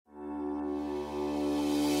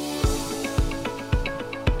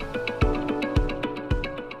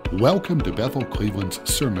Welcome to Bethel Cleveland's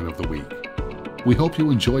Sermon of the Week. We hope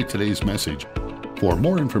you enjoyed today's message. For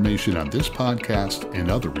more information on this podcast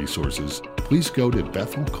and other resources, please go to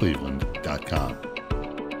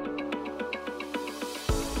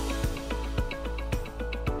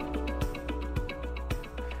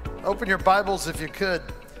bethelcleveland.com. Open your Bibles, if you could,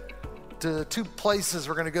 to the two places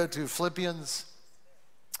we're going to go to, Philippians,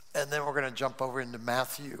 and then we're going to jump over into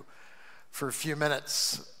Matthew for a few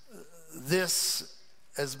minutes. This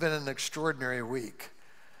has been an extraordinary week.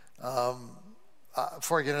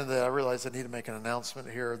 Before I get into that, I realize I need to make an announcement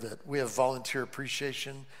here that we have Volunteer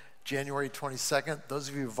Appreciation, January 22nd. Those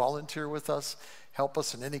of you who volunteer with us, help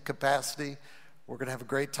us in any capacity. We're going to have a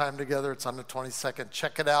great time together. It's on the 22nd.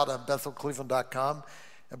 Check it out on bethelcleveland.com.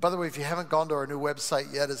 And by the way, if you haven't gone to our new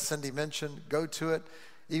website yet, as Cindy mentioned, go to it.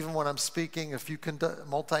 Even when I'm speaking, if you can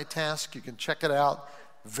multitask, you can check it out.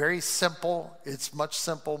 Very simple. It's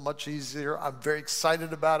much easier. I'm very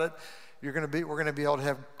excited about it. We're going to be able to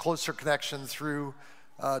have closer connection through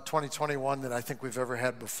 2021 than I think we've ever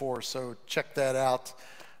had before. So check that out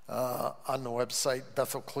on the website,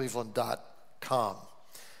 bethelcleveland.com.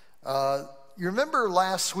 You remember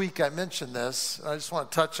last week I mentioned this, and I just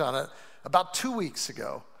want to touch on it. About 2 weeks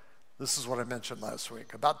ago, this is what I mentioned last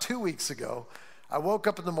week. About 2 weeks ago, I woke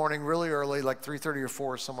up in the morning really early, like 3:30 or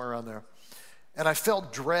 4, somewhere around there, and I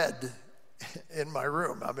felt dread in my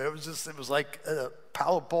room. I mean, it was like a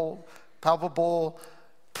palpable,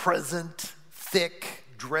 present, thick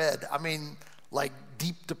dread. I mean, like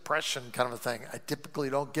deep depression kind of a thing. I typically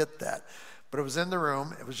don't get that. But it was in the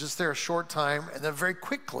room. It was just there a short time, and then very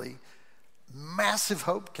quickly, massive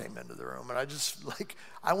hope came into the room. And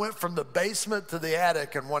I went from the basement to the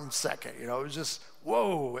attic in 1 second. You know, it was just,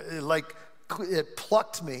 whoa, it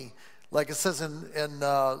plucked me, like it says in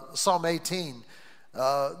Psalm 18,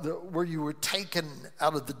 where you were taken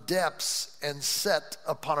out of the depths and set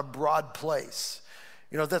upon a broad place.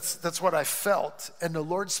 You know, that's what I felt. And the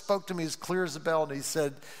Lord spoke to me as clear as a bell, and he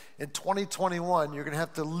said, in 2021, you're going to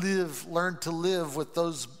have to learn to live with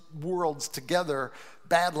those worlds together,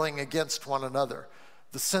 battling against one another,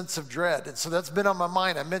 the sense of dread. And so that's been on my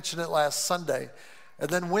mind. I mentioned it last Sunday. And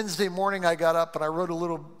then Wednesday morning I got up and I wrote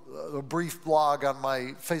a brief blog on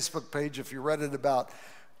my Facebook page, if you read it, about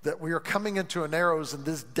that we are coming into a Narrows, and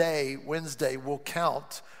this day, Wednesday, will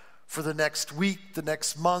count for the next week, the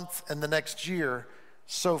next month, and the next year,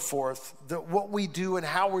 so forth. That what we do and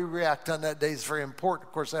how we react on that day is very important.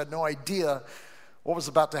 Of course, I had no idea what was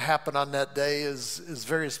about to happen on that day as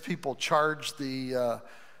various people charged the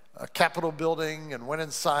Capitol building and went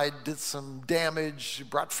inside, did some damage,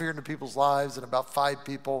 brought fear into people's lives, and about 5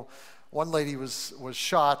 people. One lady was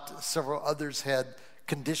shot. Several others had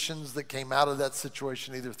conditions that came out of that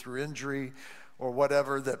situation, either through injury or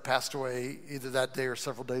whatever, that passed away either that day or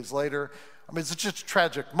several days later. I mean, it's just a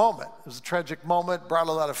tragic moment. It was a tragic moment, brought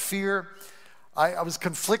a lot of fear. I was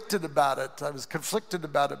conflicted about it. I was conflicted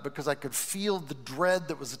about it because I could feel the dread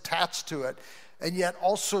that was attached to it, and yet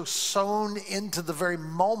also sewn into the very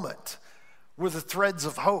moment were the threads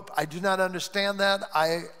of hope. I do not understand that.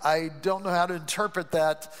 I don't know how to interpret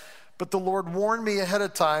that, but the Lord warned me ahead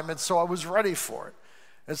of time, and so I was ready for it.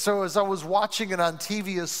 And so as I was watching it on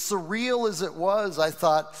TV, as surreal as it was, I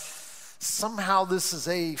thought, somehow this is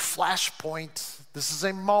a flashpoint. This is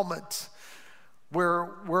a moment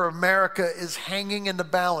where America is hanging in the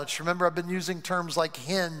balance. Remember, I've been using terms like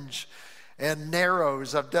hinge and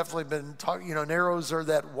narrows. I've definitely been talking, narrows are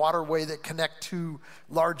that waterway that connect two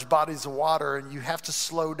large bodies of water, and you have to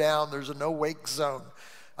slow down. There's a no-wake zone.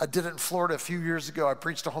 I did it in Florida a few years ago. I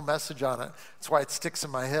preached a whole message on it. That's why it sticks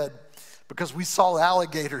in my head, because we saw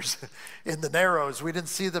alligators in the narrows. We didn't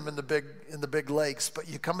see them in the big lakes, but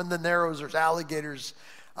you come in the narrows, there's alligators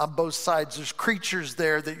on both sides. There's creatures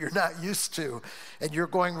there that you're not used to, and you're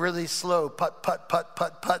going really slow, putt, putt, putt,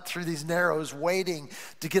 putt, putt through these narrows, waiting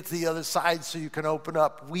to get to the other side so you can open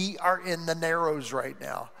up. We are in the narrows right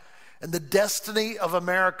now. And the destiny of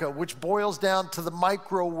America, which boils down to the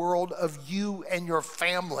micro world of you and your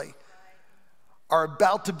family, are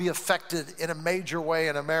about to be affected in a major way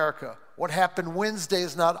in America. What happened Wednesday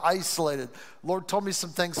is not isolated. Lord told me some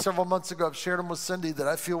things several months ago. I've shared them with Cindy that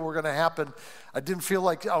I feel were going to happen. I didn't feel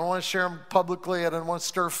like I don't want to share them publicly. I didn't want to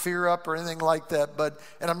stir fear up or anything like that.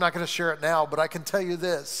 And I'm not going to share it now. But I can tell you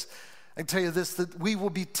this. That we will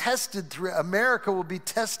be tested America will be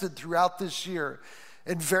tested throughout this year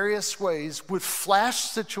in various ways with flash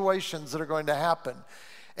situations that are going to happen.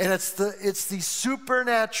 And it's the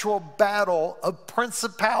supernatural battle of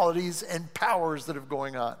principalities and powers that are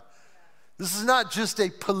going on. This is not just a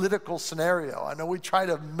political scenario. I know we try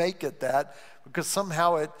to make it that because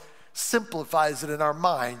somehow simplifies it in our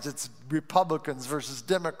minds. It's Republicans versus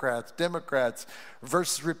Democrats, Democrats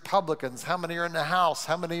versus Republicans. How many are in the House?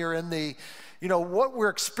 How many are in the, what we're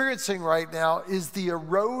experiencing right now is the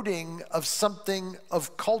eroding of something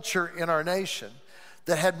of culture in our nation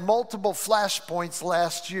that had multiple flashpoints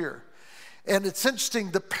last year. And it's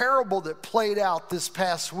interesting, the parable that played out this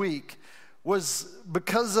past week was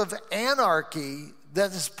because of anarchy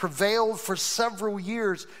that has prevailed for several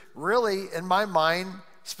years, really, in my mind,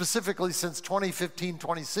 specifically since 2015,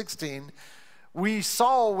 2016, we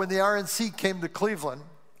saw when the RNC came to Cleveland,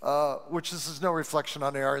 which this is no reflection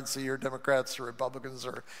on the RNC or Democrats or Republicans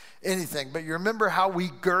or anything, but you remember how we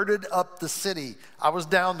girded up the city. I was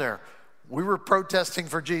down there. We were protesting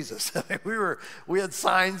for Jesus. We had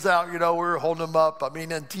signs out, we were holding them up. I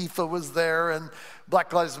mean, Antifa was there and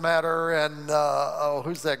Black Lives Matter and,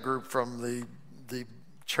 who's that group from the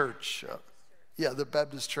church? The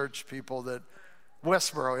Baptist church people that,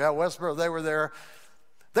 Westboro, they were there.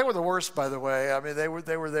 They were the worst, by the way. I mean, they were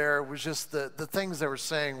there. It was just the things they were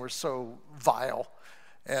saying were so vile.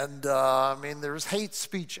 And, there was hate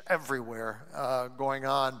speech everywhere going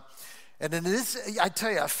on. And in this, I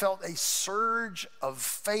tell you, I felt a surge of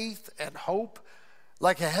faith and hope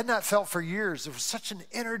like I had not felt for years. It was such an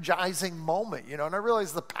energizing moment, and I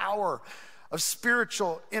realized the power of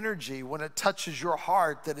spiritual energy when it touches your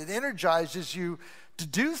heart, that it energizes you to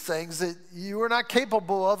do things that you were not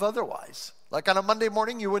capable of otherwise. Like on a Monday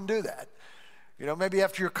morning, you wouldn't do that. Maybe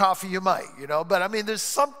after your coffee you might, but there's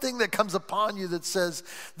something that comes upon you that says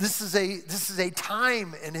this is a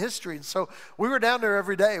time in history. And so we were down there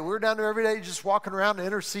every day. We were down there every day just walking around,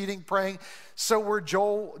 interceding, praying. So were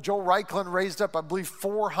Joel Reichlin raised up, I believe,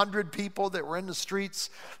 400 people that were in the streets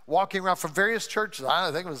walking around from various churches.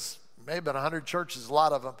 I think it was maybe 100 churches, a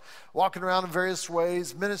lot of them, walking around in various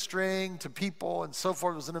ways, ministering to people and so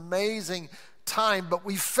forth. It was an amazing time, but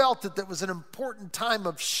we felt that was an important time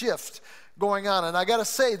of shift going on. And I got to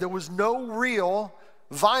say, there was no real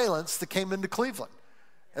violence that came into Cleveland.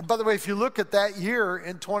 And by the way, if you look at that year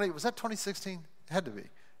in 2016? It had to be.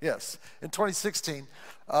 Yes, in 2016.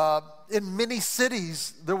 In many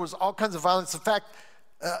cities, there was all kinds of violence. In fact,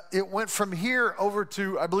 it went from here over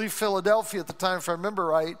to, I believe, Philadelphia at the time, if I remember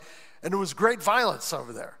right, and there was great violence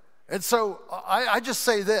over there. And so I just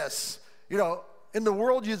say this, in the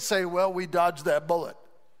world you'd say, well, we dodged that bullet.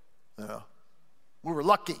 We were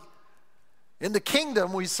lucky. In the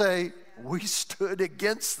kingdom, we say, we stood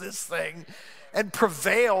against this thing and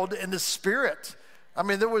prevailed in the spirit.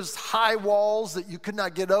 There was high walls that you could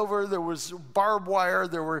not get over. There was barbed wire.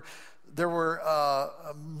 There were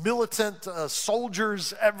militant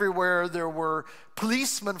soldiers everywhere. There were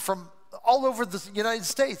policemen from all over the United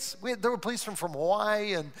States. There were policemen from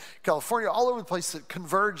Hawaii and California, all over the place that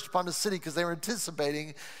converged upon the city because they were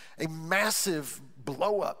anticipating a massive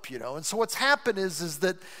blow up, And so what's happened is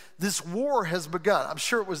that this war has begun. I'm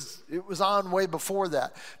sure it was on way before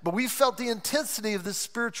that. But we felt the intensity of this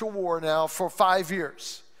spiritual war now for 5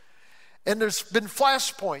 years. And there's been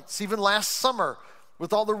flashpoints, even last summer,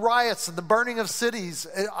 with all the riots and the burning of cities.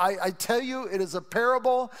 I tell you, it is a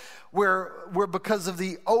parable where because of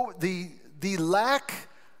the lack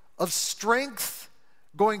of strength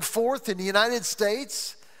going forth in the United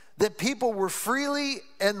States, that people were freely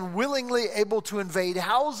and willingly able to invade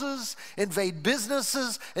houses, invade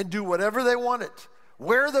businesses, and do whatever they wanted.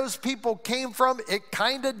 Where those people came from, it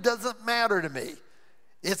kind of doesn't matter to me.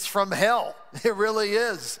 It's from hell. It really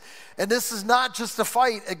is. And this is not just a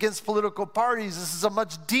fight against political parties. This is a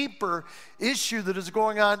much deeper issue that is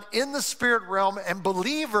going on in the spirit realm, and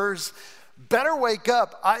believers better wake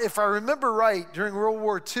up. If I remember right, during World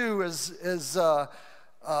War II, as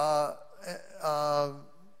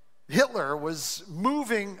Hitler was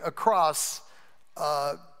moving across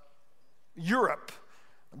Europe.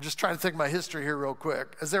 I'm just trying to think of my history here real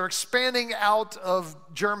quick. As they were expanding out of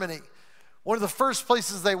Germany, one of the first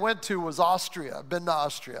places they went to was Austria. I've been to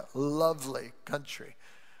Austria, lovely country.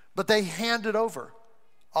 But they handed over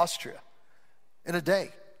Austria in a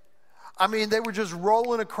day. They were just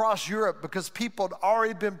rolling across Europe because people had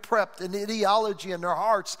already been prepped, and ideology in their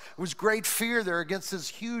hearts was great fear there against this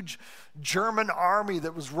huge German army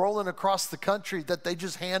that was rolling across the country, that they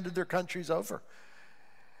just handed their countries over.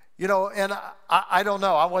 And I don't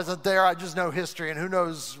know. I wasn't there. I just know history, and who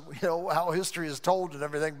knows, how history is told and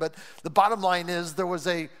everything. But the bottom line is there was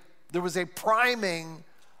a priming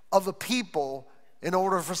of a people in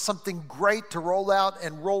order for something great to roll out,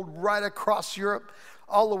 and rolled right across Europe,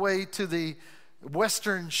 all the way to the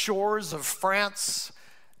western shores of France,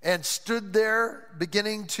 and stood there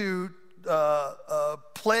beginning to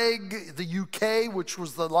plague the UK, which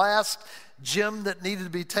was the last gem that needed to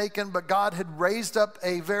be taken, but God had raised up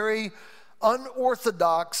a very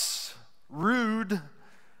unorthodox, rude,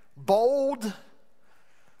 bold.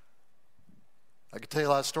 I could tell you a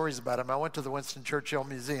lot of stories about him. I went to the Winston Churchill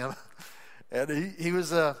Museum, and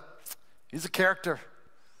he's a character.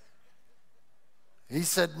 He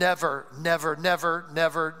said, never, never, never,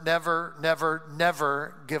 never, never, never,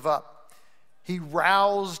 never give up. He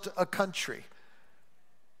roused a country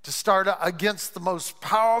to start against the most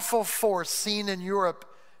powerful force seen in Europe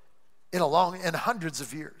in hundreds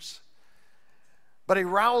of years. But he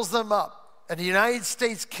roused them up, and the United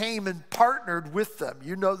States came and partnered with them.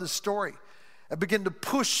 You know the story. And begin to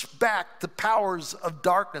push back the powers of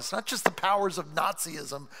darkness, not just the powers of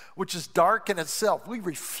Nazism, which is dark in itself. We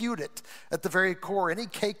refute it at the very core. Any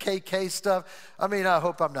KKK stuff, I mean, I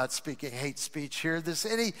hope I'm not speaking hate speech here.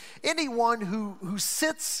 Anyone who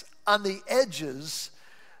sits on the edges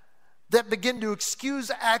that begin to excuse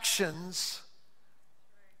actions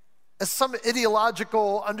as some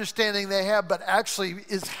ideological understanding they have, but actually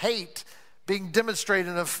is hate being demonstrated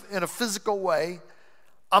in a physical way,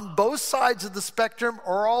 on both sides of the spectrum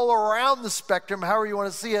or all around the spectrum, however you want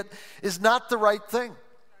to see it, is not the right thing.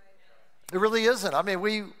 It really isn't. I mean,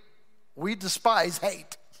 we despise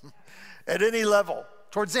hate at any level,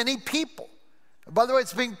 towards any people. And by the way,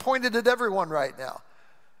 it's being pointed at everyone right now.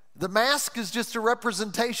 The mask is just a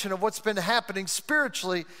representation of what's been happening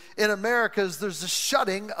spiritually in America. Is there's a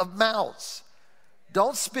shutting of mouths.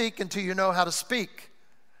 Don't speak until you know how to speak.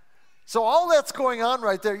 So all that's going on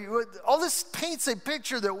right there, all this paints a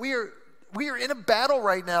picture that we are in a battle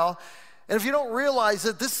right now. And if you don't realize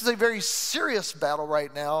that this is a very serious battle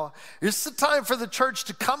right now, it's the time for the church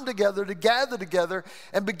to come together, to gather together,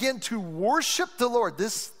 and begin to worship the Lord.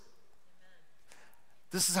 This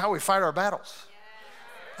is how we fight our battles.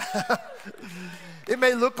 It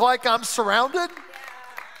may look like I'm surrounded.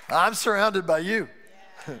 I'm surrounded by you.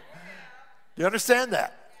 Do you understand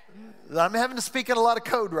that? I'm having to speak in a lot of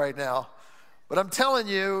code right now, but I'm telling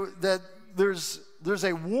you that there's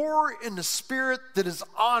a war in the spirit that is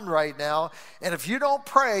on right now, and if you don't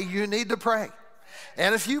pray, you need to pray.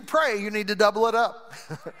 And if you pray, you need to double it up.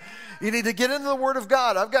 You need to get into the Word of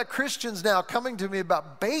God. I've got Christians now coming to me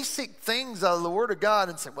about basic things out of the Word of God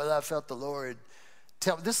and say, well, I felt the Lord.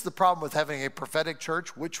 This is the problem with having a prophetic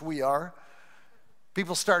church, which we are.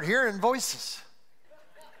 People start hearing voices.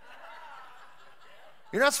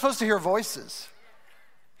 You're not supposed to hear voices.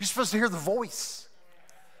 You're supposed to hear the voice.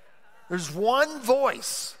 There's one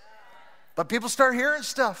voice. But people start hearing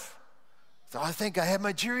stuff. So I think I had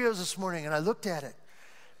my Cheerios this morning and I looked at it.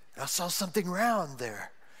 And I saw something round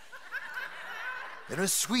there. And it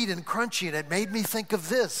was sweet and crunchy and it made me think of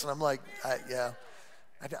this. And I'm like,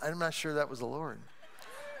 I'm not sure that was the Lord.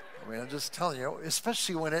 I mean, I'm just telling you,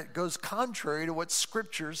 especially when it goes contrary to what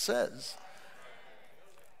Scripture says.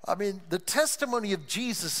 I mean, the testimony of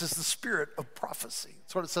Jesus is the spirit of prophecy.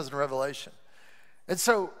 That's what it says in Revelation. And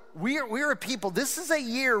so we're a people. This is a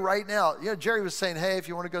year right now. You know, Jerry was saying, hey, if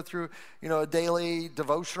you want to go through, a daily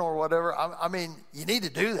devotional or whatever, I mean, you need to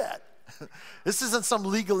do that. This isn't some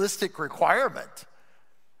legalistic requirement.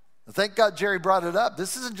 Thank God Jerry brought it up.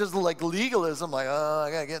 This isn't just like legalism, like, I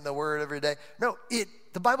got to get in the Word every day. No,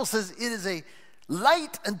 the Bible says it is a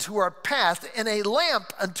light unto our path and a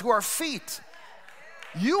lamp unto our feet.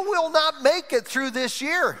 You will not make it through this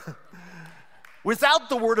year without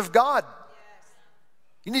the Word of God.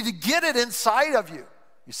 You need to get it inside of you.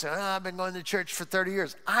 You say, I've been going to church for 30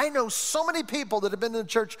 years. I know so many people that have been in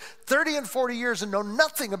church 30 and 40 years and know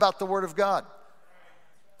nothing about the Word of God.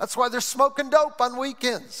 That's why they're smoking dope on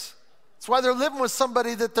weekends. That's why they're living with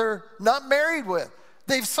somebody that they're not married with.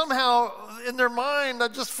 They've somehow, in their mind, I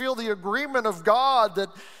just feel the agreement of God that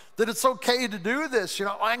it's okay to do this.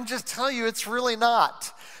 I can just tell you it's really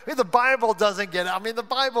not. I mean, the Bible doesn't get it. I mean, the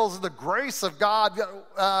Bible's the grace of God.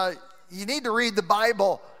 You need to read the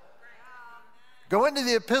Bible. Go into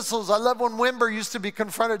the epistles. I love when Wimber used to be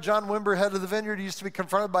confronted, John Wimber, head of the Vineyard, used to be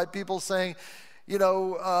confronted by people saying,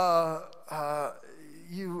 what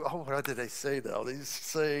did they say though? They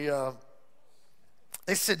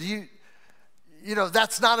said,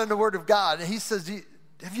 that's not in the Word of God. And he says,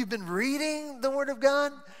 have you been reading the Word of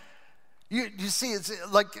God? You see, it's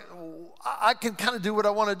like I can kind of do what I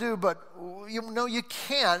want to do, but you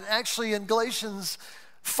can't. Actually, in Galatians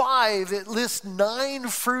 5, it lists 9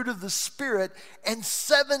 fruit of the Spirit and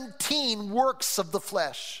 17 works of the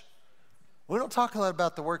flesh. We don't talk a lot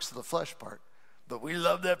about the works of the flesh part, but we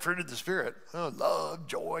love that fruit of the Spirit. Love,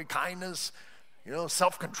 joy, kindness,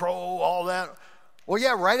 self-control, all that. Well,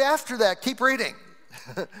 yeah, right after that, keep reading.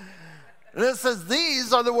 And it says,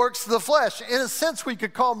 these are the works of the flesh. In a sense, we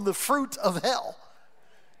could call them the fruit of hell.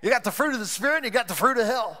 You got the fruit of the Spirit and you got the fruit of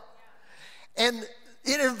hell. And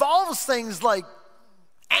it involves things like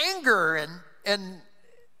anger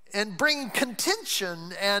and bringing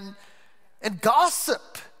contention and gossip.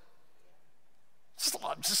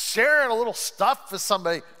 Just sharing a little stuff with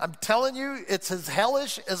somebody. I'm telling you, it's as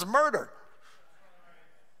hellish as murder.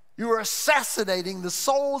 You are assassinating the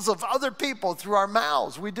souls of other people through our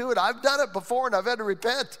mouths. We do it. I've done it before and I've had to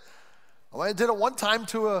repent. I did it one time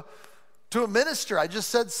to a minister. I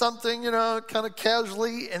just said something, kind of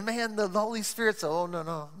casually, and man, the Holy Spirit said, oh,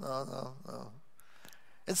 no.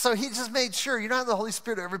 And so he just made sure, how the Holy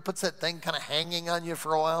Spirit ever puts that thing kind of hanging on you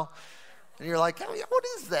for a while? And you're like, oh, what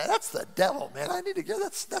is that? That's the devil, man. I need to get,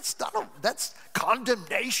 that's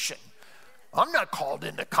condemnation. I'm not called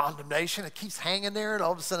into condemnation. It keeps hanging there, and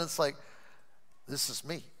all of a sudden it's like, this is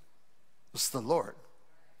me. This is the Lord.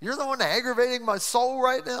 You're the one aggravating my soul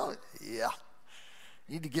right now? Yeah.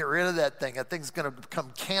 You need to get rid of that thing. That thing's going to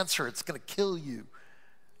become cancer. It's going to kill you.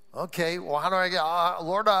 Okay, well, how do I get,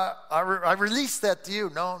 Lord, I release that to you.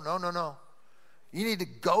 No. You need to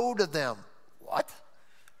go to them. What?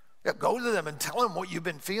 Yeah, go to them and tell them what you've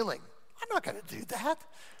been feeling. I'm not going to do that.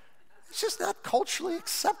 It's just not culturally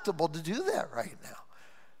acceptable to do that right now.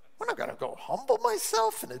 I'm not going to go humble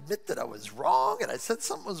myself and admit that I was wrong and I said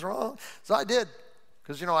something was wrong. So I did,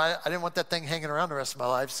 because, I didn't want that thing hanging around the rest of my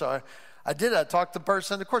life. So I did. I talked to the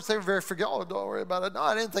person. Of course, they were very forgiving. Oh, don't worry about it. No,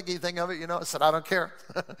 I didn't think anything of it. I said, I don't care.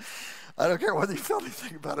 I don't care whether you feel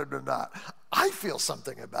anything about it or not. I feel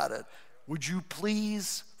something about it. Would you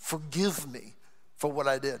please forgive me for what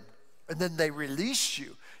I did? And then they release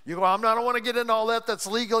you. You go, I don't want to get into all that. That's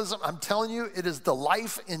legalism. I'm telling you, it is the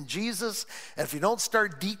life in Jesus. And if you don't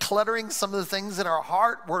start decluttering some of the things in our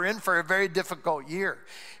heart, we're in for a very difficult year.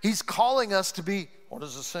 He's calling us to be, what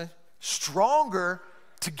does it say? Stronger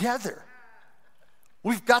together.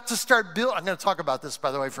 We've got to start building. I'm going to talk about this,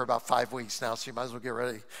 by the way, for about 5 weeks now, so you might as well get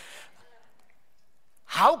ready.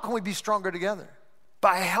 How can we be stronger together?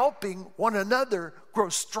 By helping one another grow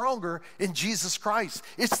stronger in Jesus Christ.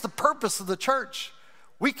 It's the purpose of the church.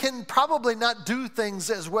 We can probably not do things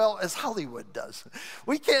as well as Hollywood does.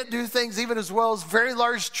 We can't do things even as well as very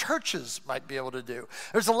large churches might be able to do.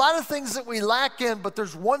 There's a lot of things that we lack in, but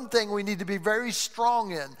there's one thing we need to be very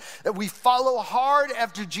strong in, that we follow hard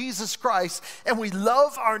after Jesus Christ, and we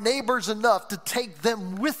love our neighbors enough to take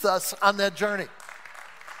them with us on that journey.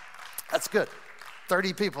 That's good.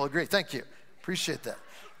 30 people agree. Thank you. Appreciate that.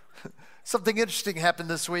 Something interesting happened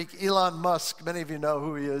this week. Elon Musk, many of you know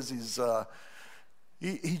who he is.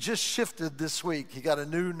 He just shifted this week. He got a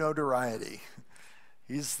new notoriety.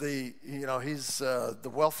 He's the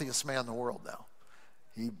wealthiest man in the world now.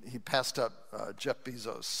 He passed up Jeff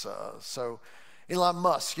Bezos. So Elon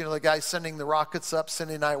Musk, the guy sending the rockets up.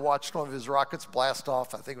 Cindy and I watched one of his rockets blast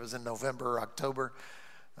off. I think it was in November or October,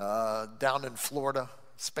 down in Florida.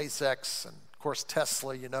 SpaceX and of course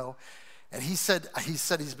Tesla, And he said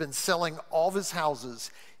he's been selling all of his houses.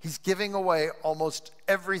 He's giving away almost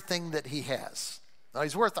everything that he has. Now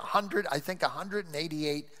he's worth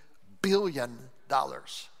 $188 billion.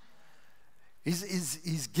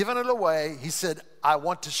 He's given it away. He said, I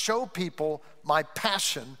want to show people my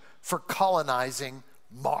passion for colonizing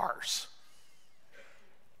Mars.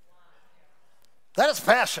 That is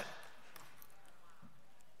passion.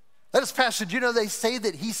 That is passion. Do you know they say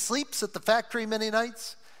that he sleeps at the factory many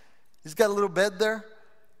nights? He's got a little bed there.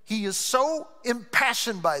 He is so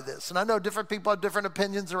impassioned by this. And I know different people have different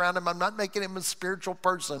opinions around him. I'm not making him a spiritual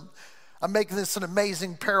person. I'm making this an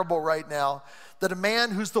amazing parable right now, that a man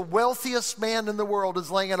who's the wealthiest man in the world is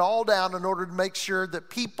laying it all down in order to make sure that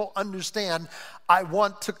people understand, I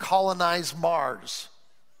want to colonize Mars.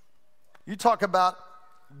 You talk about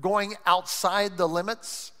going outside the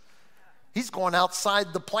limits. He's going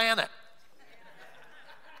outside the planet.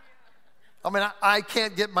 I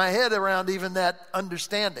can't get my head around even that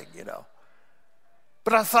understanding,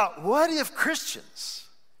 But I thought, what if Christians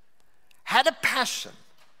had a passion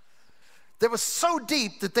that was so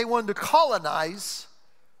deep that they wanted to colonize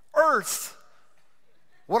Earth,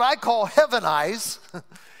 what I call heavenize,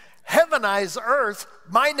 heavenize Earth,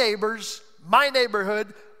 my neighbors, my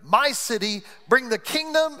neighborhood, my city, bring the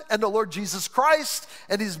kingdom and the Lord Jesus Christ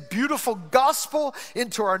and his beautiful gospel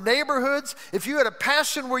into our neighborhoods. If you had a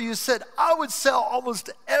passion where you said, I would sell almost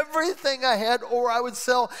everything I had, or I would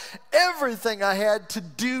sell everything I had to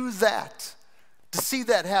do that, to see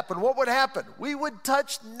that happen, what would happen? We would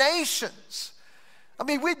touch nations.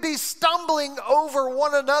 We'd be stumbling over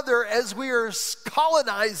one another as we are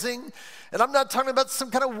colonizing. And I'm not talking about some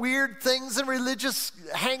kind of weird things and religious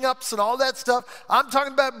hang-ups and all that stuff. I'm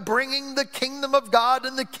talking about bringing the kingdom of God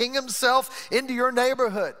and the king himself into your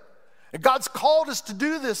neighborhood. And God's called us to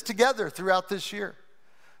do this together throughout this year.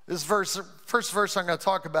 This first verse I'm going to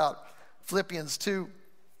talk about, Philippians 2.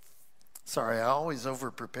 Sorry, I always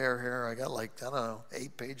over-prepare here. I got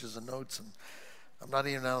 8 pages of notes, and I'm not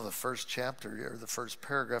even out of the first chapter or the first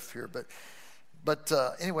paragraph here. But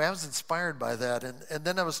anyway, I was inspired by that. And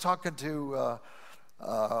then I was talking to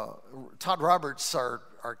Todd Roberts,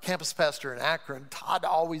 our campus pastor in Akron. Todd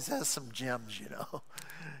always has some gems,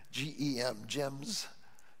 G-E-M, gems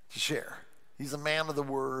to share. He's a man of the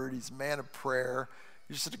word. He's a man of prayer.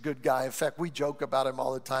 He's just a good guy. In fact, we joke about him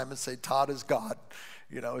all the time and say, Todd is God.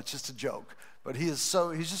 It's just a joke. But he's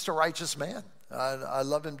just a righteous man. I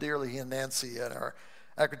love him dearly, he and Nancy at our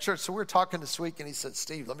Akron church. So we were talking this week, and he said,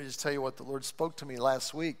 Steve, let me just tell you what the Lord spoke to me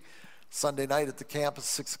last week, Sunday night at the campus,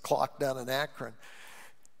 6 o'clock down in Akron.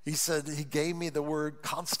 He said he gave me the word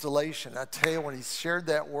constellation. I tell you, when he shared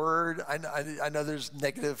that word, I know there's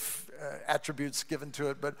negative attributes given to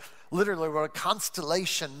it, but literally what a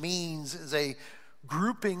constellation means is a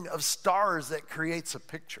grouping of stars that creates a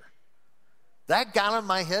picture. That got in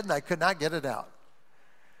my head, and I could not get it out.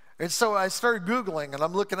 And so I started Googling, and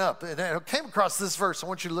I'm looking up, and I came across this verse. I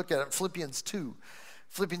want you to look at it, Philippians 2,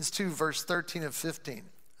 verse 13 and 15.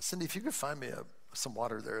 Cindy, if you could find me some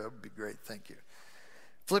water there, that would be great. Thank you.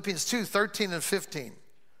 Philippians 2, 13 and 15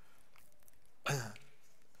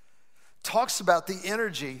 talks about the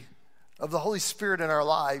energy of the Holy Spirit in our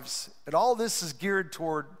lives, and all this is geared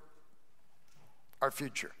toward our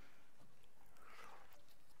future.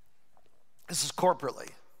 This is corporately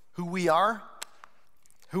who we are,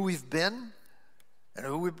 who we've been, and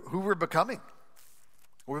who we're becoming.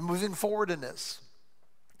 We're moving forward in this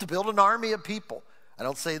to build an army of people. I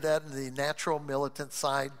don't say that in the natural militant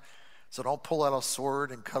side, so don't pull out a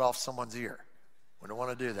sword and cut off someone's ear. We don't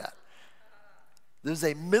want to do that. There's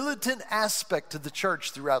a militant aspect to the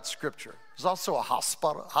church throughout Scripture. There's also a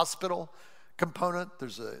hospital component.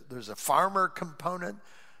 There's a farmer component.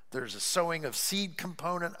 There's a sowing of seed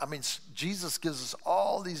component. I mean, Jesus gives us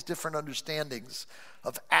all these different understandings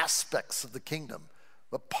of aspects of the kingdom.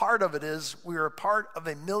 But part of it is we are a part of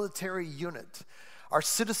a military unit. Our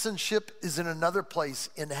citizenship is in another place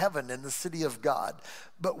in heaven, in the city of God.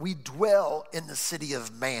 But we dwell in the city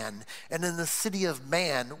of man. And in the city of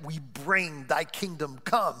man, we bring thy kingdom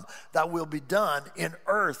come. Thy will be done in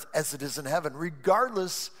earth as it is in heaven,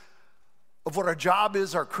 regardless of what our job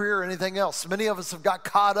is, our career, or anything else. Many of us have got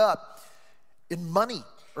caught up in money,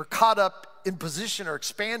 or caught up in position, or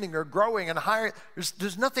expanding, or growing and hiring.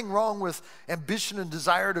 There's nothing wrong with ambition and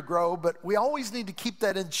desire to grow, but we always need to keep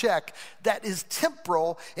that in check. That is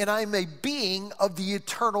temporal, and I'm a being of the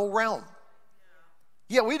eternal realm.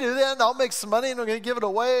 Yeah, we do that, and I'll make some money, and I'm going to give it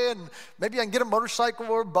away, and maybe I can get a motorcycle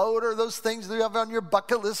or a boat or those things that you have on your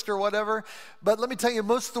bucket list or whatever. But let me tell you,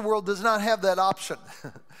 most of the world does not have that option.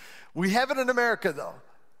 We have it in America, though.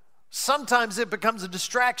 Sometimes it becomes a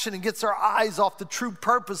distraction and gets our eyes off the true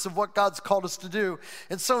purpose of what God's called us to do.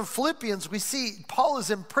 And so in Philippians, we see Paul is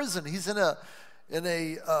in prison. He's in one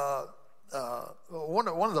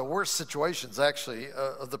of the worst situations, actually,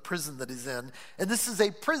 of the prison that he's in. And this is a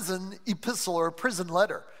prison epistle, or a prison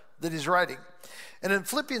letter that he's writing. And in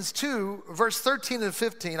Philippians 2, verse 13 and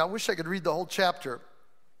 15, I wish I could read the whole chapter,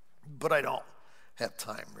 but I don't have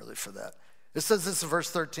time really for that. It says this in verse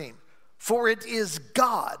 13, for it is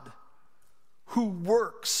God who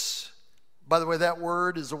works. By the way, that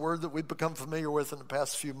word is a word that we've become familiar with in the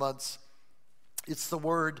past few months. It's the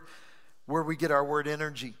word where we get our word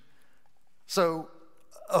energy. So,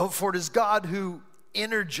 for it is God who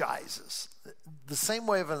energizes, the same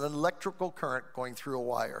way of an electrical current going through a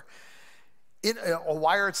wire. A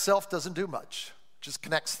wire itself doesn't do much, just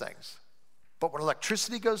connects things. But when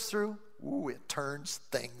electricity goes through, it turns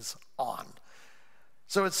things on.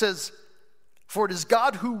 So it says, for it is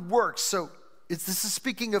God who works. So this is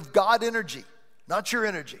speaking of God energy, not your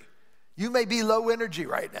energy. You may be low energy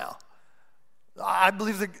right now. I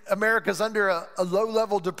believe that America's under a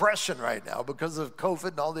low-level depression right now because of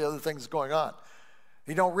COVID and all the other things going on.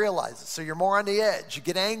 You don't realize it. So you're more on the edge. You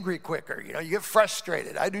get angry quicker. You get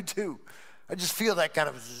frustrated. I do too. I just feel that kind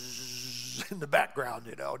of in the background,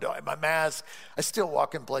 Don't have my mask. I still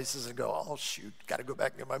walk in places and go, oh, shoot, got to go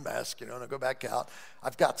back and get my mask, and I go back out.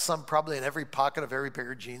 I've got some probably in every pocket of every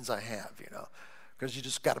pair of jeans I have, because you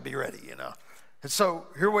just got to be ready, And so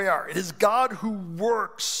here we are. It is God who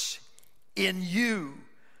works in you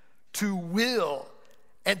to will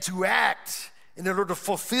and to act in order to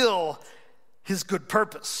fulfill his good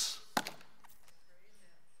purpose.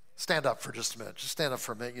 Stand up for just a minute. Just stand up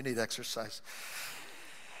for a minute. You need exercise.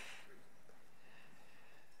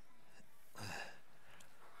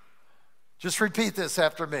 Just repeat this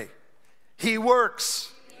after me. He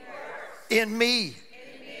works in me,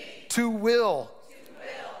 to will,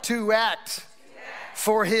 to act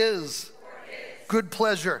for his good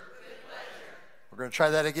pleasure. We're going to try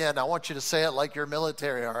that again. I want you to say it like you're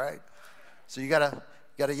military, all right? So you gotta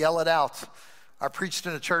yell it out. I preached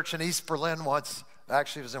in a church in East Berlin once.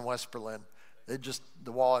 Actually, it was in West Berlin.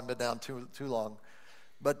 The wall hadn't been down too long.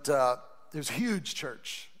 But it was a huge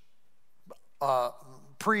church. It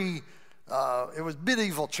was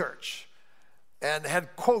medieval church, and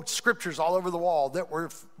had quotes, scriptures all over the wall that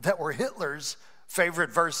were Hitler's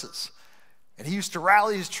favorite verses. And he used to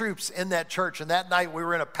rally his troops in that church. And that night we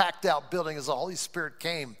were in a packed out building as the Holy Spirit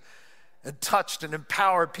came and touched and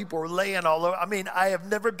empowered. People were laying all over. I mean, I have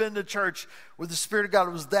never been to church where the Spirit of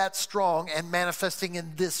God was that strong and manifesting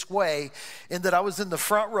in this way. In that I was in the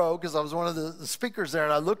front row because I was one of the speakers there,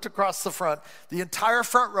 and I looked across the front. The entire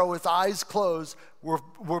front row with eyes closed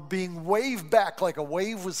were being waved back like a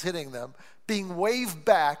wave was hitting them, being waved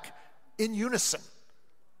back in unison.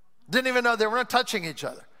 Didn't even know they were not touching each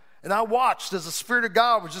other. And I watched as the Spirit of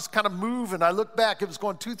God was just kind of moving. I looked back, it was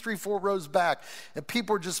going 2, 3, 4 rows back, and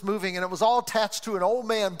people were just moving. And it was all attached to an old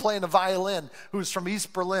man playing a violin who was from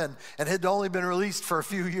East Berlin and had only been released for a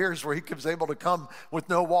few years where he was able to come with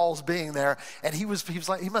no walls being there. And he was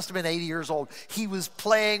like, he must have been 80 years old. He was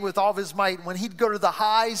playing with all of his might. When he'd go to the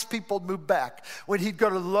highs, people would move back. When he'd go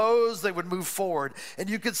to the lows, they would move forward. And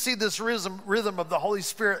you could see this rhythm of the Holy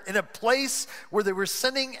Spirit in a place where they were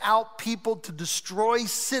sending out people to destroy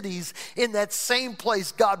cities. In that same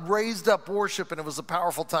place, God raised up worship, and it was a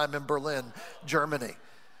powerful time in Berlin, Germany.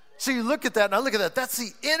 So you look at that, and I look at that. That's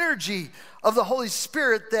the energy of the Holy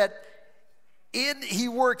Spirit that He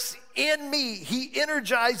works in me. He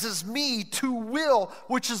energizes me to will,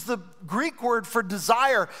 which is the Greek word for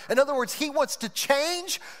desire. In other words, He wants to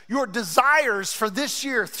change your desires for this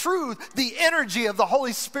year through the energy of the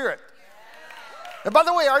Holy Spirit. And by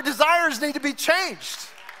the way, our desires need to be changed.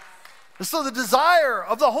 And so the desire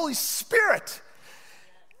of the Holy Spirit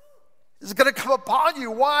is going to come upon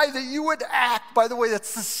you. Why? That you would act. By the way,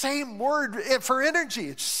 that's the same word for energy.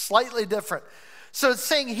 It's slightly different. So it's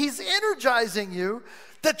saying He's energizing you,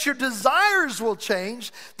 that your desires will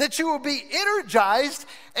change, that you will be energized,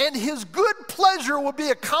 and His good pleasure will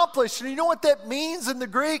be accomplished. And you know what that means in the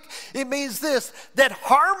Greek? It means this, that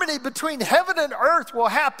harmony between heaven and earth will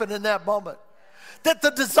happen in that moment. That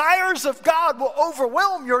the desires of God will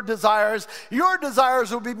overwhelm your desires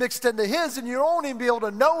will be mixed into His, and you won't even be able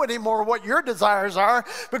to know anymore what your desires are,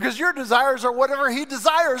 because your desires are whatever He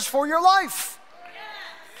desires for your life.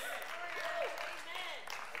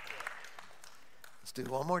 Let's do it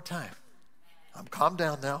one more time. I'm calmed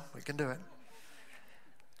down now. We can do it.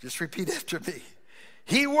 Just repeat after me.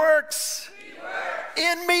 He works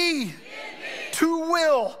in me to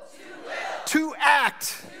will, to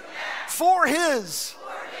act for His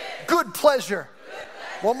good pleasure.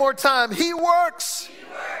 One more time. He works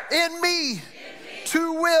in me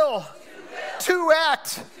to will, to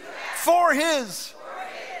act for His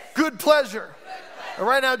good pleasure. And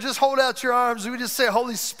right now, just hold out your arms. We just say,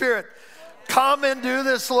 Holy Spirit, come and do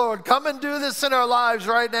this, Lord. Come and do this in our lives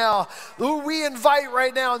right now. Lord, we invite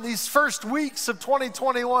right now in these first weeks of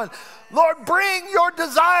 2021, Lord, bring your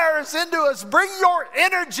desires into us. Bring your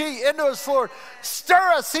energy into us, Lord.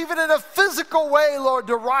 Stir us even in a physical way, Lord,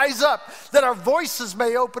 to rise up, that our voices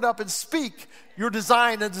may open up and speak your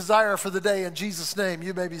design and desire for the day. In Jesus' name,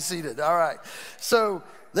 you may be seated. All right. So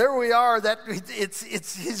there we are. That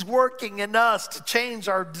it's He's working in us to change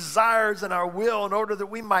our desires and our will in order that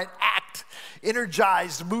we might act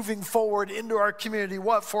energized, moving forward into our community.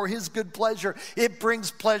 What? For His good pleasure. It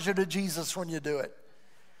brings pleasure to Jesus when you do it.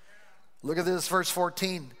 Look at this, verse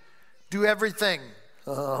 14. Do everything.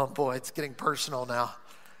 Oh boy, it's getting personal now.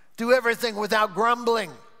 Do everything without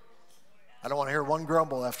grumbling. I don't want to hear one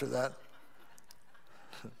grumble after that.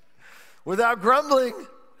 Without grumbling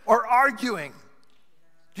or arguing.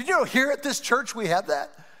 Did you know here at this church we have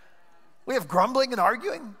that? We have grumbling and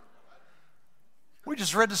arguing. We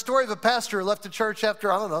just read the story of a pastor who left the church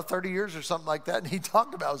after, 30 years or something like that. And he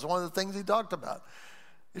talked about it. It was one of the things he talked about.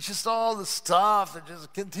 It's just all the stuff that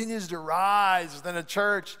just continues to rise within a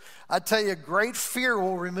church. I tell you, great fear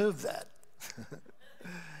will remove that.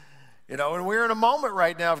 And we're in a moment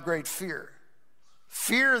right now of great fear.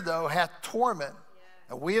 Fear, though, hath torment.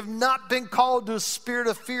 And we have not been called to a spirit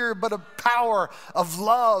of fear, but a power of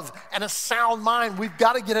love and a sound mind. We've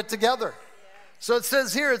got to get it together. So it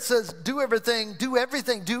says here, do everything. What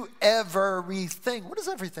does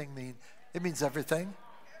everything mean? It means everything.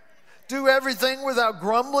 Do everything without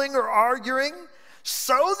grumbling or arguing,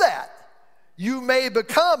 so that you may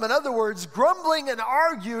become. In other words, grumbling and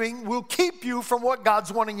arguing will keep you from what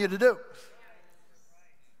God's wanting you to do.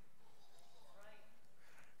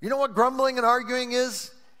 You know what grumbling and arguing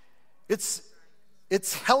is? It's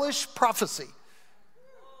hellish prophecy.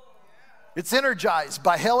 It's energized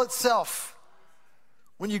by hell itself.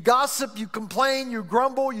 When you gossip, you complain, you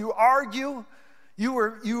grumble, you argue, you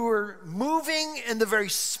are moving in the very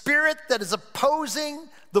spirit that is opposing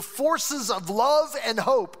the forces of love and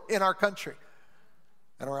hope in our country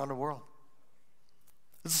and around the world.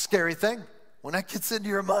 It's a scary thing. When that gets into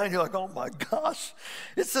your mind, you're like, oh my gosh.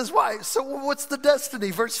 It says, why? So what's the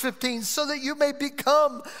destiny? Verse 15, so that you may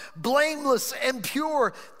become blameless and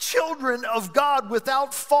pure, children of God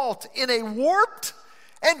without fault in a warped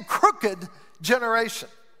and crooked generation.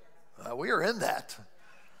 We are in that.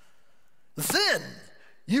 Then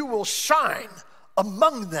you will shine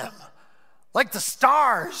among them like the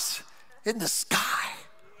stars in the sky.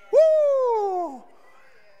 Woo!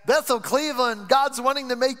 Bethel, Cleveland, God's wanting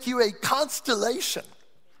to make you a constellation,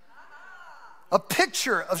 a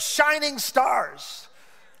picture of shining stars.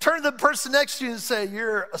 Turn to the person next to you and say,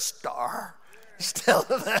 you're a star. Just tell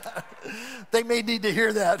them that. They may need to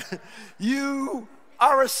hear that. You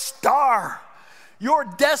are a star. Your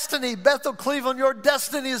destiny, Bethel, Cleveland, your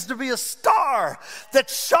destiny is to be a star that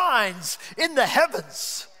shines in the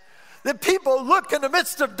heavens. That people look in the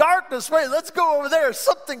midst of darkness. Wait, let's go over there.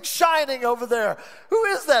 Something shining over there. Who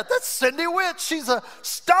is that? That's Cindy Witt. She's a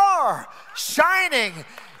star shining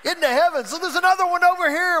in the heavens. So there's another one over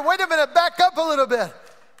here. Wait a minute, back up a little bit.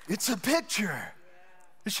 It's a picture.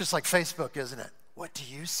 It's just like Facebook, isn't it? What do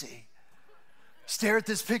you see? Stare at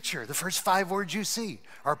this picture. The first 5 words you see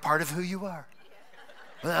are part of who you are.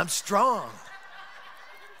 Well, I'm strong.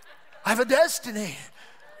 I have a destiny.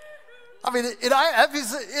 I mean,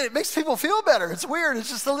 it makes people feel better. It's weird.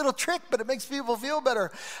 It's just a little trick, but it makes people feel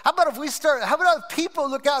better. How about if people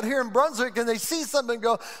look out here in Brunswick and they see something and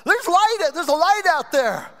go, there's a light out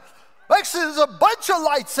there. Actually, there's a bunch of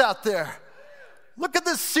lights out there. Look at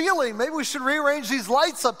this ceiling. Maybe we should rearrange these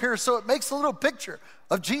lights up here so it makes a little picture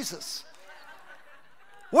of Jesus.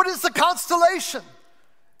 What is the constellation?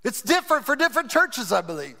 It's different for different churches, I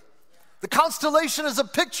believe. The constellation is a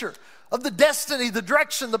picture of the destiny, the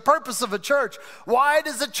direction, the purpose of a church. Why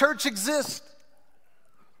does a church exist?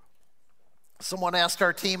 Someone asked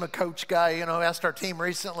our team, a coach guy, asked our team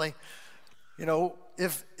recently,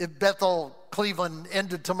 if Bethel, Cleveland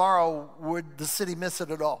ended tomorrow, would the city miss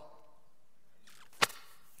it at all?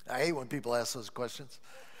 I hate when people ask those questions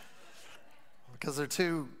because they're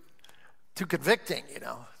too convicting, It's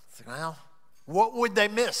like, well, what would they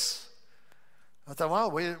miss? I thought,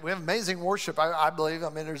 well, we have amazing worship, I believe. I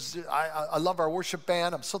mean, I love our worship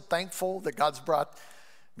band. I'm so thankful that God's brought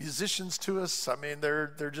musicians to us. I mean,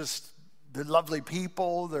 they're lovely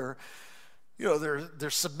people. They're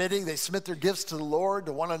submitting. They submit their gifts to the Lord,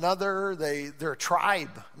 to one another. They're a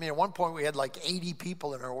tribe. I mean, at one point we had like 80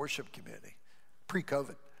 people in our worship community,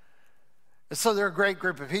 pre-COVID. And so they're a great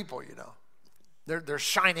group of people, They're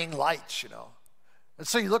shining lights, And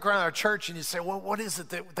so you look around our church and you say, well, what is it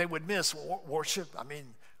that they would miss? Worship. I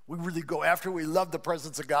mean, we really go after it. We love the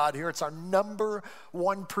presence of God here. It's our number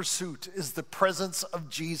one pursuit is the presence of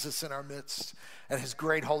Jesus in our midst and his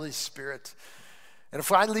great Holy Spirit. And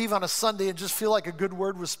if I leave on a Sunday and just feel like a good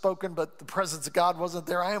word was spoken, but the presence of God wasn't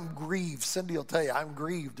there, I am grieved. Cindy will tell you, I'm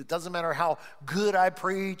grieved. It doesn't matter how good I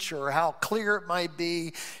preach or how clear it might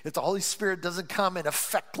be. If the Holy Spirit doesn't come and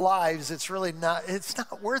affect lives, it's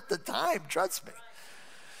not worth the time, trust me.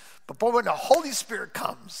 But boy, when the Holy Spirit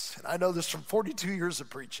comes, and I know this from 42 years of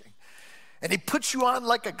preaching, and he puts you on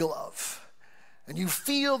like a glove, and you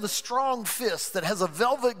feel the strong fist that has a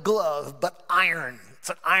velvet glove, but iron. It's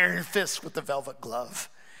an iron fist with the velvet glove.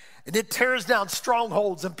 And it tears down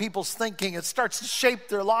strongholds in people's thinking. It starts to shape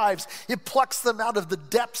their lives. It plucks them out of the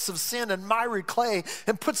depths of sin and miry clay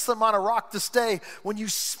and puts them on a rock to stay. When you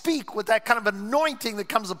speak with that kind of anointing that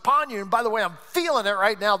comes upon you, and by the way, I'm feeling it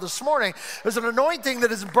right now this morning. There's an anointing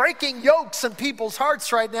that is breaking yokes in people's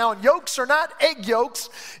hearts right now. And yokes are not egg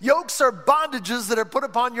yolks. Yokes are bondages that are put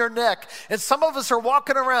upon your neck. And some of us are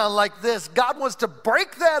walking around like this. God wants to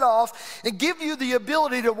break that off and give you the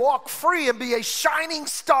ability to walk free and be a shining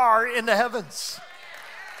star in the heavens.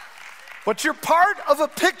 But you're part of a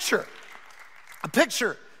picture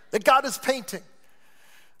that God is painting.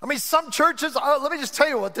 I mean, some churches, let me just tell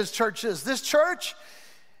you what this church is. This church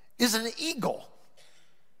is an eagle.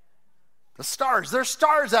 The stars, there's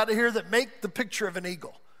stars out of here that make the picture of an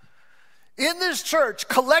eagle. In this church,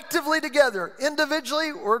 collectively together,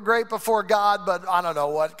 individually, we're great before God, but I don't know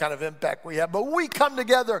what kind of impact we have. But when we come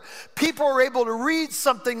together, people are able to read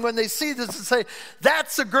something when they see this and say,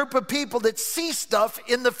 that's a group of people that see stuff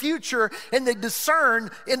in the future and they discern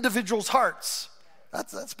individuals' hearts.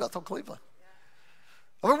 That's Bethel, Cleveland.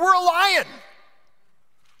 I mean, we're a lion.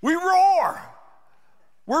 We roar.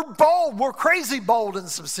 We're bold. We're crazy bold in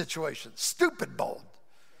some situations. Stupid bold.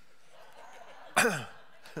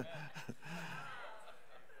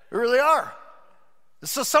 We really are.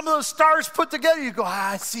 So some of those stars put together, you go,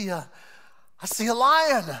 I see a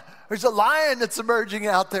lion. There's a lion that's emerging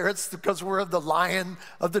out there. It's because we're the lion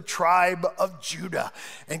of the tribe of Judah.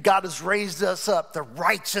 And God has raised us up. The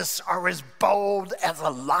righteous are as bold as a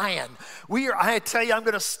lion. I tell you, I'm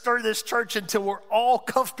going to stir this church until we're all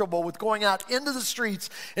comfortable with going out into the streets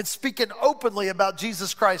and speaking openly about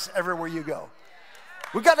Jesus Christ everywhere you go.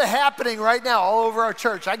 We got it happening right now all over our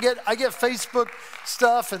church. I get Facebook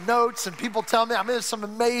stuff and notes, and people tell me, there's some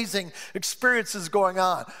amazing experiences going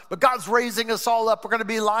on. But God's raising us all up. We're going to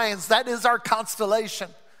be lions. That is our constellation.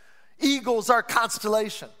 Eagles, our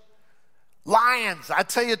constellation. Lions, I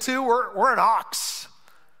tell you too, we're an ox.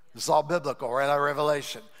 This is all biblical, right? Our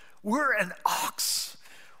Revelation. We're an ox.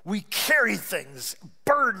 We carry things,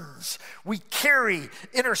 burdens. We carry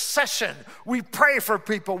intercession. We pray for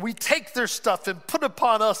people. We take their stuff and put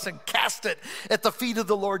upon us and cast it at the feet of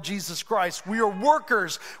the Lord Jesus Christ. We are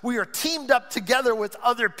workers. We are teamed up together with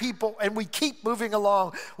other people, and we keep moving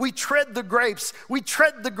along. We tread the grapes. We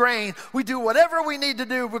tread the grain. We do whatever we need to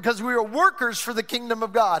do because we are workers for the kingdom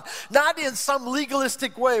of God. Not in some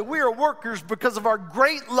legalistic way. We are workers because of our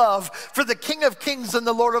great love for the King of Kings and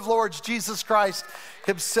the Lord of Lords, Jesus Christ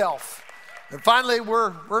himself. And finally,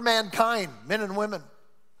 we're mankind, men and women.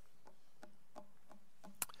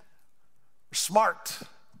 We're smart.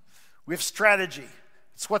 We have strategy.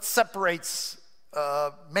 It's what separates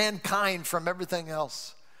mankind from everything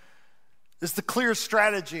else. It's the clear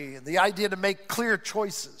strategy and the idea to make clear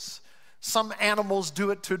choices. Some animals do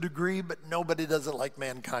it to a degree, but nobody does it like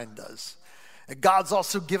mankind does. And God's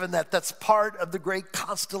also given that. That's part of the great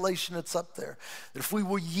constellation that's up there. That if we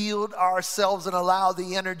will yield ourselves and allow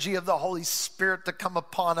the energy of the Holy Spirit to come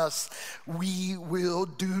upon us, we will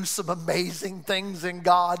do some amazing things in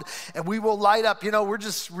God. And we will light up.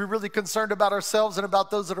 We're really concerned about ourselves and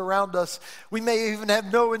about those that are around us. We may even have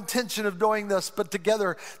no intention of doing this, but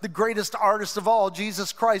together, the greatest artist of all,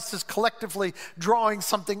 Jesus Christ, is collectively drawing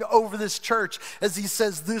something over this church. As he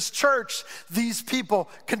says, this church, these people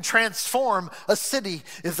can transform a city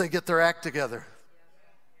if they get their act together.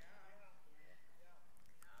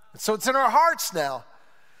 And so it's in our hearts now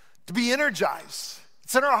to be energized.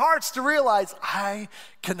 It's in our hearts to realize I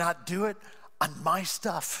cannot do it on my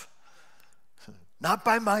stuff. Not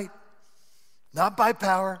by might, not by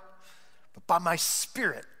power, but by my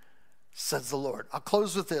spirit, says the Lord. I'll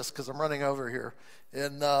close with this because I'm running over here.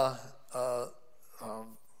 In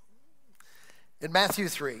Matthew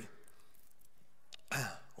 3.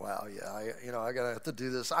 Wow, yeah, I gotta have to do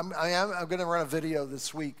this. I'm gonna run a video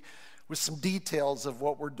this week with some details of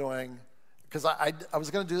what we're doing, because I was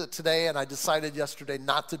gonna do it today, and I decided yesterday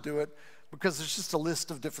not to do it because there's just a list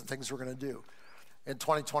of different things we're gonna do in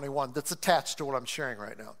 2021 that's attached to what I'm sharing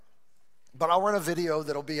right now. But I'll run a video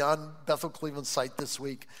that'll be on Bethel Cleveland's site this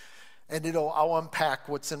week, and I'll unpack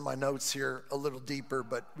what's in my notes here a little deeper,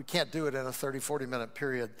 but we can't do it in a 30, 40-minute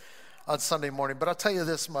period on Sunday morning. But I'll tell you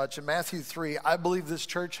this much. In Matthew 3, I believe this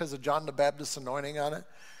church has a John the Baptist anointing on it.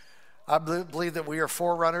 I believe that we are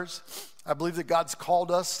forerunners. I believe that God's called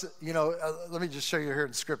us. Let me just show you here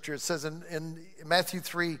in Scripture. It says in Matthew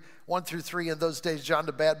 3, 1 through 3, in those days John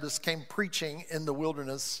the Baptist came preaching in the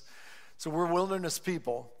wilderness. So we're wilderness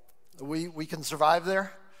people. We can survive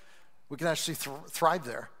there. We can actually thrive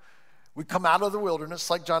there. We come out of the wilderness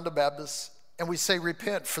like John the Baptist, and we say,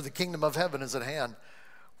 repent, for the kingdom of heaven is at hand.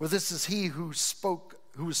 Well, this is he who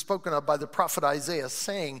was spoken of by the prophet Isaiah,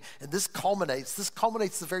 saying, and this culminates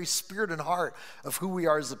the very spirit and heart of who we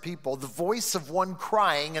are as a people, the voice of one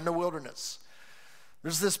crying in the wilderness.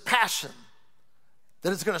 There's this passion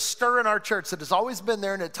that is going to stir in our church that has always been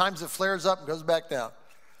there, and at times it flares up and goes back down.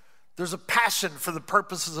 There's a passion for the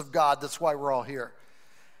purposes of God. That's why we're all here.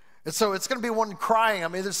 And so it's going to be one crying.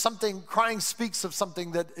 Crying speaks of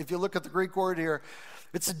something that, if you look at the Greek word here,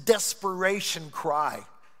 it's a desperation cry.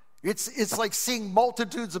 It's like seeing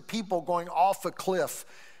multitudes of people going off a cliff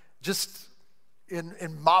just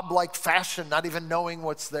in mob-like fashion, not even knowing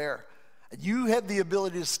what's there. And you have the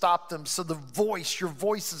ability to stop them. So your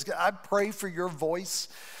voice is, I pray for your voice,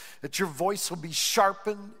 that your voice will be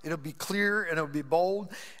sharpened, it'll be clear, and it'll be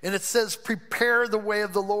bold. And it says, prepare the way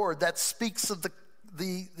of the Lord. That speaks of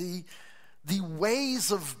the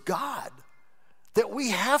ways of God. That we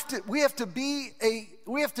have to be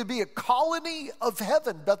a colony of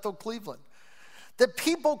heaven, Bethel Cleveland. That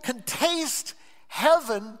people can taste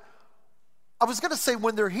heaven. I was going to say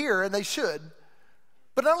when they're here, and they should,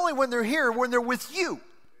 but not only when they're here, when they're with you.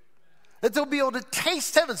 that they'll be able to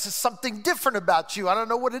taste heaven. It's something different about you. I don't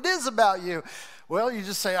know what it is about you. Well, you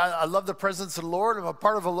just say, I love the presence of the Lord. I'm a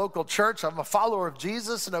part of a local church. I'm a follower of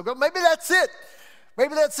Jesus. And they'll go, maybe that's it.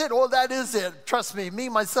 Maybe that's it. Well, that is it. Trust me,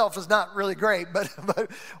 myself is not really great. But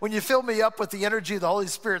when you fill me up with the energy of the Holy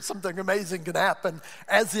Spirit, something amazing can happen,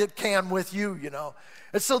 as it can with you, you know.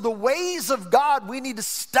 And so the ways of God, we need to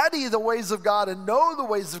study the ways of God and know the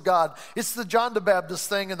ways of God. It's the John the Baptist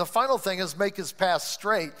thing. And the final thing is make his path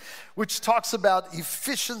straight, which talks about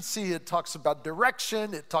efficiency. It talks about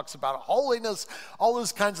direction. It talks about holiness, all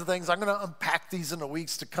those kinds of things. I'm going to unpack these in the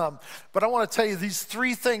weeks to come. But I want to tell you these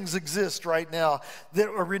three things exist right now. That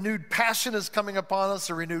a renewed passion is coming upon us,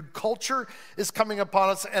 a renewed culture is coming upon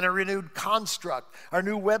us, and a renewed construct. Our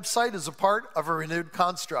new website is a part of a renewed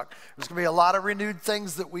construct. There's going to be a lot of renewed things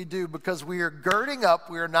that we do because we are girding up.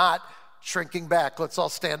 We are not shrinking back. Let's all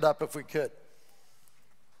stand up if we could.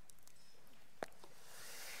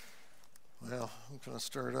 Well, I'm going to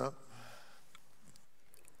stir it up.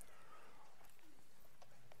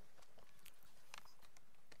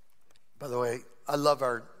 By the way, I love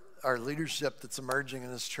our leadership that's emerging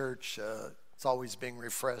in this church. It's always being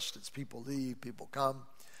refreshed. It's people leave, people come.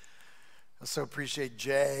 I so appreciate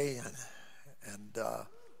Jay and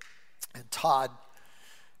Todd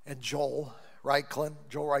and Joel Reichland.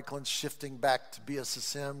 Joel Reichland's shifting back to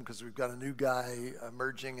BSSM because we've got a new guy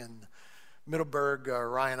emerging in Middleburg,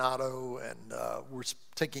 Ryan Otto, and we're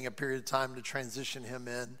taking a period of time to transition him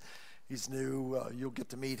in. He's new. You'll get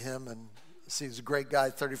to meet him and see he's a great guy,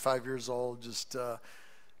 35 years old, just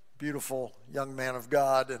beautiful young man of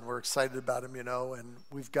God, and we're excited about him, you know. And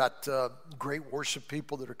we've got great worship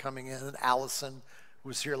people that are coming in. And Allison, who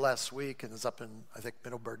was here last week and is up in, I think,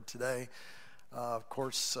 Middleburg today. Of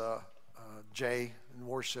course, Jay in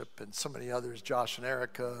worship and so many others, Josh and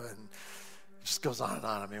Erica, and it just goes on and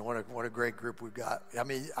on. I mean, what a great group we've got. I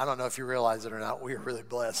mean, I don't know if you realize it or not, we are really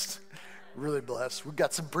blessed, really blessed. We've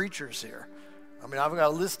got some preachers here. I mean, I've got a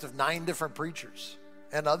list of 9 different preachers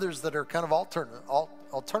and others that are kind of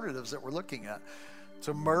alternatives that we're looking at.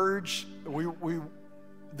 To merge,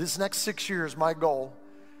 this next 6 years, my goal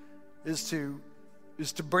is to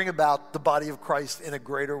bring about the body of Christ in a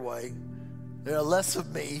greater way. Less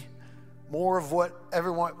of me, more of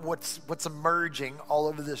what's emerging all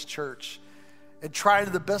over this church, and try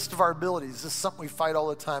to the best of our abilities. This is something we fight all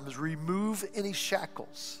the time: is remove any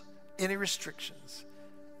shackles, any restrictions,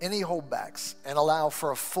 any holdbacks, and allow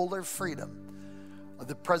for a fuller freedom of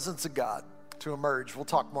the presence of God to emerge. We'll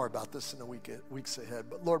talk more about this in the weeks ahead.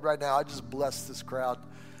 But Lord, right now, I just bless this crowd,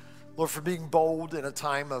 Lord, for being bold in a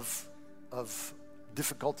time of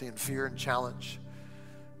difficulty and fear and challenge.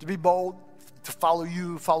 To be bold, to follow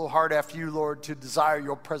you, follow hard after you, Lord, to desire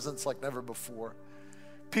your presence like never before.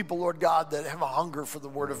 People, Lord God, that have a hunger for the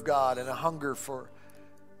Word of God and a hunger for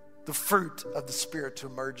the fruit of the Spirit to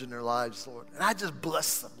emerge in their lives, Lord. And I just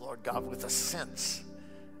bless them, Lord God, with a sense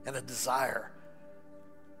and a desire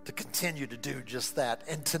to continue to do just that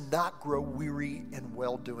and to not grow weary in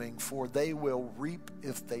well-doing, for they will reap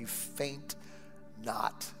if they faint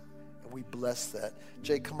not. We bless that.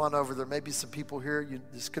 Jay, come on over. There may be some people here.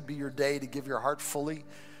 This could be your day to give your heart fully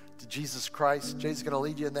to Jesus Christ. Jay's going to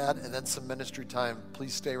lead you in that, and then some ministry time.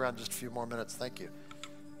 Please stay around just a few more minutes. Thank you.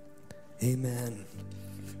 Amen.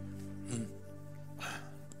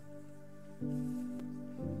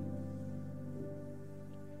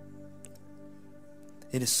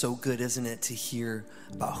 It is so good, isn't it, to hear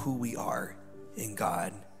about who we are in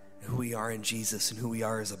God, who we are in Jesus, and who we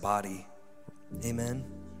are as a body. Amen.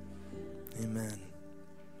 Amen.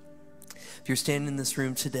 If you're standing in this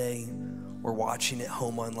room today or watching at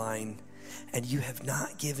home online and you have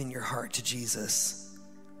not given your heart to Jesus,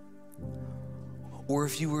 or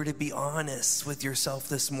if you were to be honest with yourself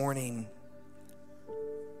this morning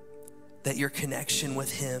that your connection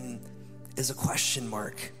with him is a question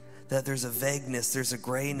mark, that there's a vagueness, there's a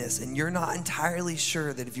grayness, and you're not entirely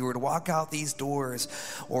sure that if you were to walk out these doors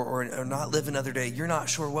or not live another day, you're not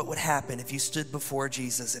sure what would happen if you stood before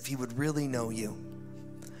Jesus, if he would really know you.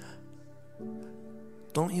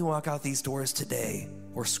 Don't you walk out these doors today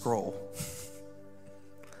or scroll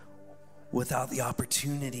without the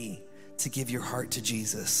opportunity to give your heart to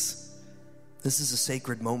Jesus. This is a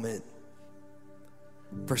sacred moment.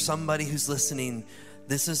 For somebody who's listening,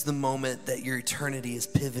 this is the moment that your eternity is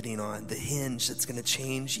pivoting on, the hinge that's going to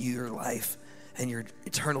change your life and your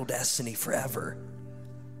eternal destiny forever.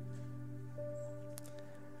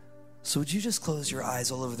 So would you just close your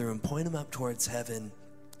eyes all over the room, point them up towards heaven?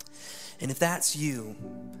 And if that's you,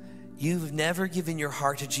 you've never given your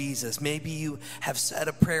heart to Jesus. Maybe you have said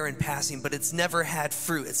a prayer in passing, but it's never had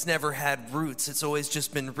fruit. It's never had roots. It's always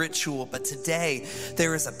just been ritual. But today,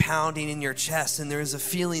 there is a pounding in your chest, and there is a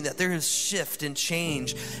feeling that there is shift and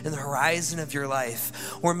change in the horizon of your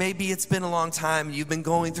life. Or maybe it's been a long time. You've been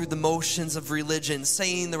going through the motions of religion,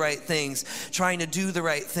 saying the right things, trying to do the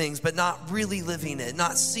right things, but not really living it,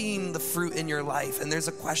 not seeing the fruit in your life. And there's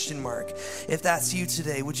a question mark. If that's you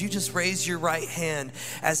today, would you just raise your right hand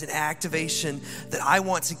as an activation that I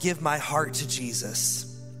want to give my heart to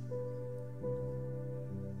Jesus?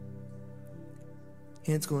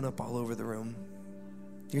 Hands going up all over the room.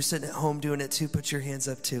 You're sitting at home doing it too. Put your hands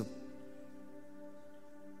up too.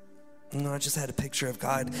 I just had a picture of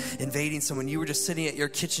God invading someone. You were just sitting at your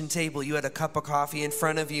kitchen table. You had a cup of coffee in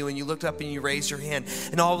front of you, and you looked up and you raised your hand.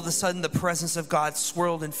 And all of a sudden, the presence of God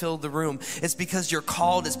swirled and filled the room. It's because you're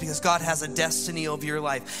called. It's because God has a destiny over your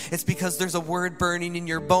life. It's because there's a word burning in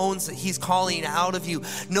your bones that He's calling out of you.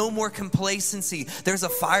 No more complacency. There's a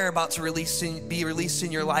fire about to be released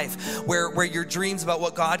in your life where your dreams about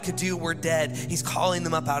what God could do were dead. He's calling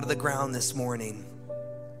them up out of the ground this morning.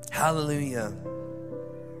 Hallelujah.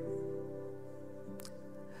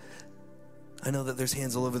 I know that there's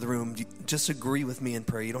hands all over the room. Just agree with me in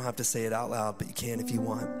prayer. You don't have to say it out loud, but you can if you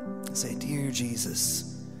want. Say, "Dear Jesus,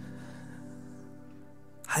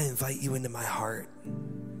 I invite you into my heart.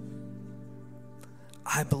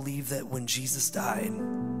 I believe that when Jesus died,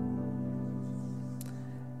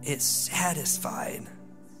 it satisfied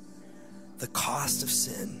the cost of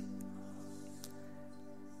sin.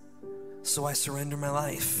 So I surrender my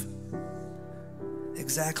life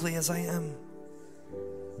exactly as I am.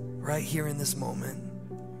 Right here in this moment,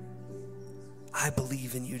 I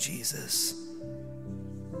believe in you, Jesus."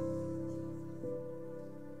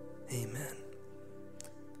 Amen.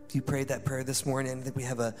 If you prayed that prayer this morning, I think we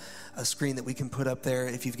have a screen that we can put up there.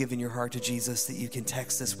 If you've given your heart to Jesus, that you can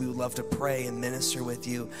text us. We would love to pray and minister with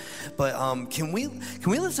you. But can we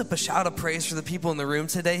lift up a shout of praise for the people in the room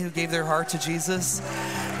today who gave their heart to Jesus?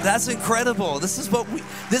 That's incredible. This is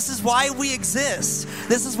why we exist.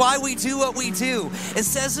 This is why we do what we do. It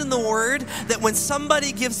says in the Word that when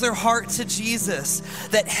somebody gives their heart to Jesus,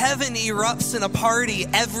 that heaven erupts in a party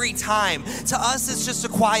every time. To us, it's just a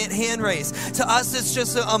quiet hand raise. To us, it's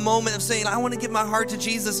just a moment of saying, "I want to give my heart to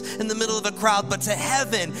Jesus" in the middle of a crowd. But to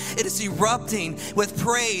heaven, it is erupting with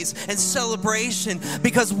praise and celebration,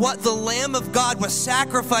 because what the Lamb of God was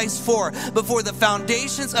sacrificed for before the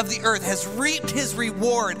foundations of the earth has reaped His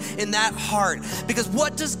reward in that heart. Because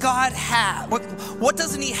what does God have? What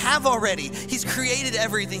doesn't He have already? He's created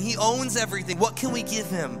everything. He owns everything. What can we give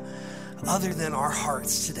Him other than our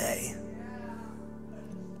hearts today?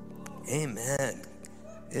 Amen.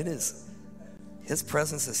 It is. His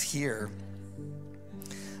presence is here.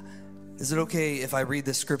 Is it okay if I read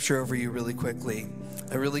this scripture over you really quickly?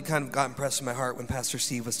 I really kind of got impressed in my heart when Pastor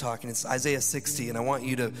Steve was talking. It's Isaiah 60, and I want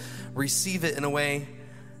you to receive it in a way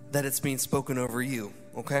that it's being spoken over you,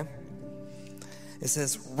 okay? It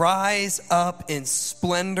says, "Rise up in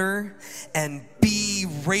splendor and be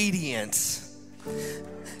radiant,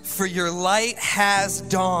 for your light has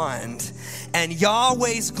dawned, and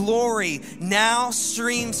Yahweh's glory now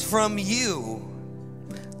streams from you.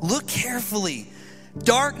 Look carefully.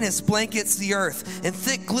 Darkness blankets the earth, and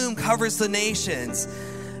thick gloom covers the nations.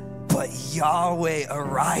 But Yahweh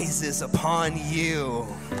arises upon you.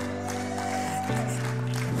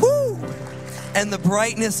 Woo! And the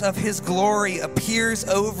brightness of His glory appears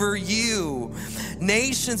over you.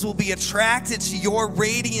 Nations will be attracted to your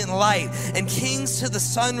radiant light, and kings to the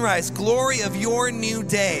sunrise glory of your new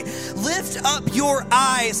day. Lift up your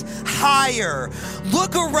eyes higher.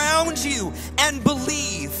 Look around you and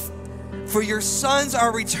believe. For your sons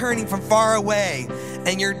are returning from far away,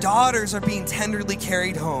 and your daughters are being tenderly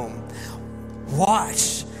carried home.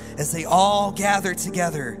 Watch as they all gather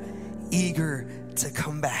together, eager to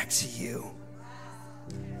come back to you."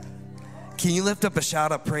 Can you lift up a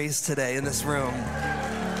shout of praise today in this room?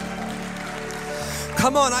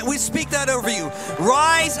 Come on, we speak that over you.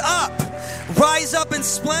 Rise up in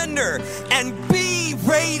splendor and be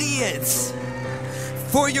radiant,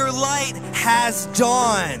 for your light has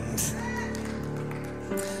dawned.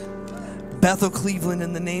 Bethel Cleveland,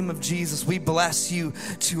 in the name of Jesus, we bless you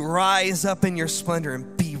to rise up in your splendor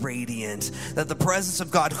and be radiant. That the presence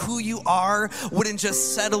of God, who you are, wouldn't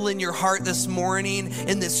just settle in your heart this morning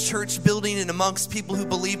in this church building and amongst people who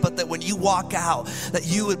believe, but that when you walk out, that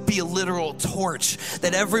you would be a literal torch,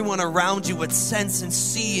 that everyone around you would sense and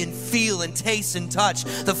see and feel and taste and touch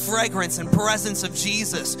the fragrance and presence of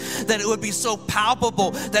Jesus, that it would be so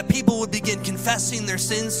palpable that people would begin confessing their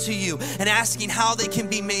sins to you and asking how they can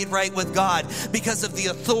be made right with God because of the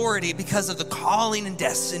authority, because of the calling and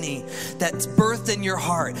destiny that's birthed in your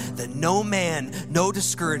heart that no man, no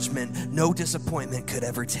discouragement, no disappointment could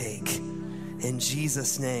ever take. In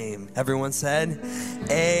Jesus' name, everyone said,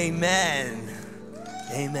 amen.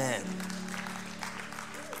 Amen.